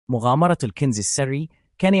مغامرة الكنز السري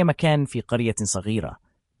كان مكان في قرية صغيرة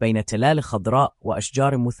بين تلال خضراء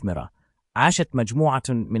وأشجار مثمرة. عاشت مجموعة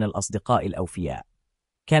من الأصدقاء الأوفياء.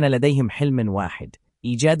 كان لديهم حلم واحد: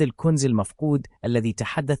 إيجاد الكنز المفقود الذي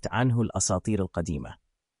تحدث عنه الأساطير القديمة.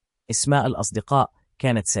 اسماء الأصدقاء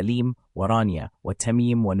كانت سليم ورانيا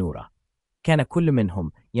وتميم ونورة. كان كل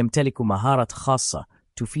منهم يمتلك مهارة خاصة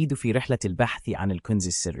تفيد في رحلة البحث عن الكنز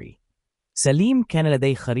السري. سليم كان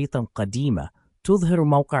لديه خريطة قديمة تظهر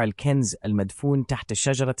موقع الكنز المدفون تحت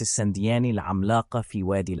شجرة السنديان العملاقة في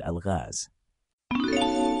وادي الألغاز.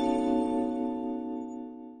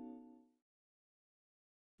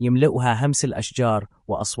 يملؤها همس الأشجار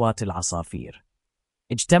وأصوات العصافير.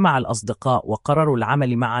 اجتمع الأصدقاء وقرروا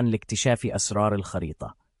العمل معا لاكتشاف أسرار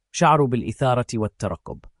الخريطة. شعروا بالإثارة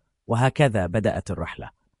والترقب، وهكذا بدأت الرحلة.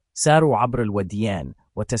 ساروا عبر الوديان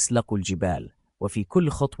وتسلقوا الجبال، وفي كل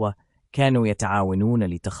خطوة كانوا يتعاونون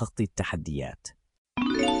لتخطي التحديات.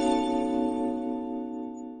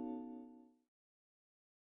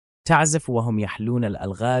 تعزف وهم يحلون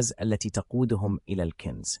الألغاز التي تقودهم إلى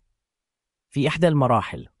الكنز. في إحدى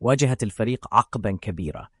المراحل واجهت الفريق عقبا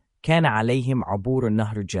كبيرة، كان عليهم عبور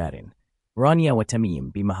النهر جار. رانيا وتميم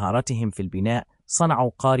بمهارتهم في البناء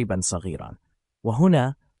صنعوا قاربا صغيرا،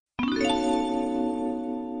 وهنا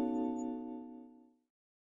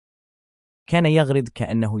كان يغرد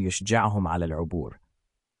كأنه يشجعهم على العبور،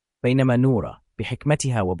 بينما نورة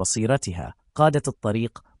بحكمتها وبصيرتها قادت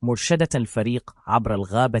الطريق مرشدة الفريق عبر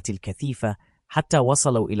الغابة الكثيفة حتى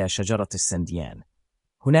وصلوا إلى شجرة السنديان.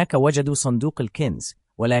 هناك وجدوا صندوق الكنز،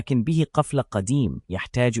 ولكن به قفل قديم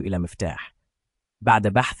يحتاج إلى مفتاح. بعد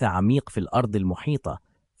بحث عميق في الأرض المحيطة،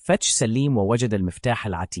 فتش سليم ووجد المفتاح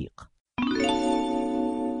العتيق.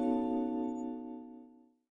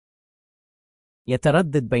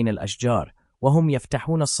 يتردد بين الأشجار وهم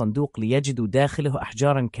يفتحون الصندوق ليجدوا داخله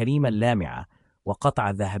أحجارا كريمة لامعة وقطع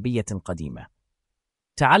ذهبية قديمة.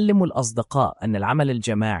 تعلموا الأصدقاء أن العمل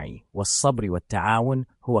الجماعي والصبر والتعاون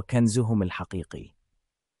هو كنزهم الحقيقي،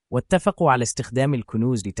 واتفقوا على استخدام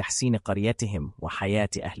الكنوز لتحسين قريتهم وحياة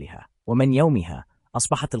أهلها. ومن يومها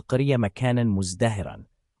أصبحت القرية مكانا مزدهرا،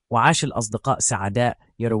 وعاش الأصدقاء سعداء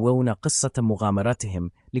يروون قصة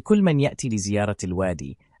مغامرتهم لكل من يأتي لزيارة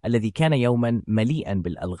الوادي الذي كان يوما مليئا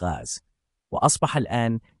بالألغاز، وأصبح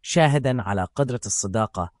الآن شاهدا على قدرة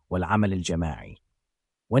الصداقة والعمل الجماعي.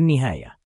 والنهاية: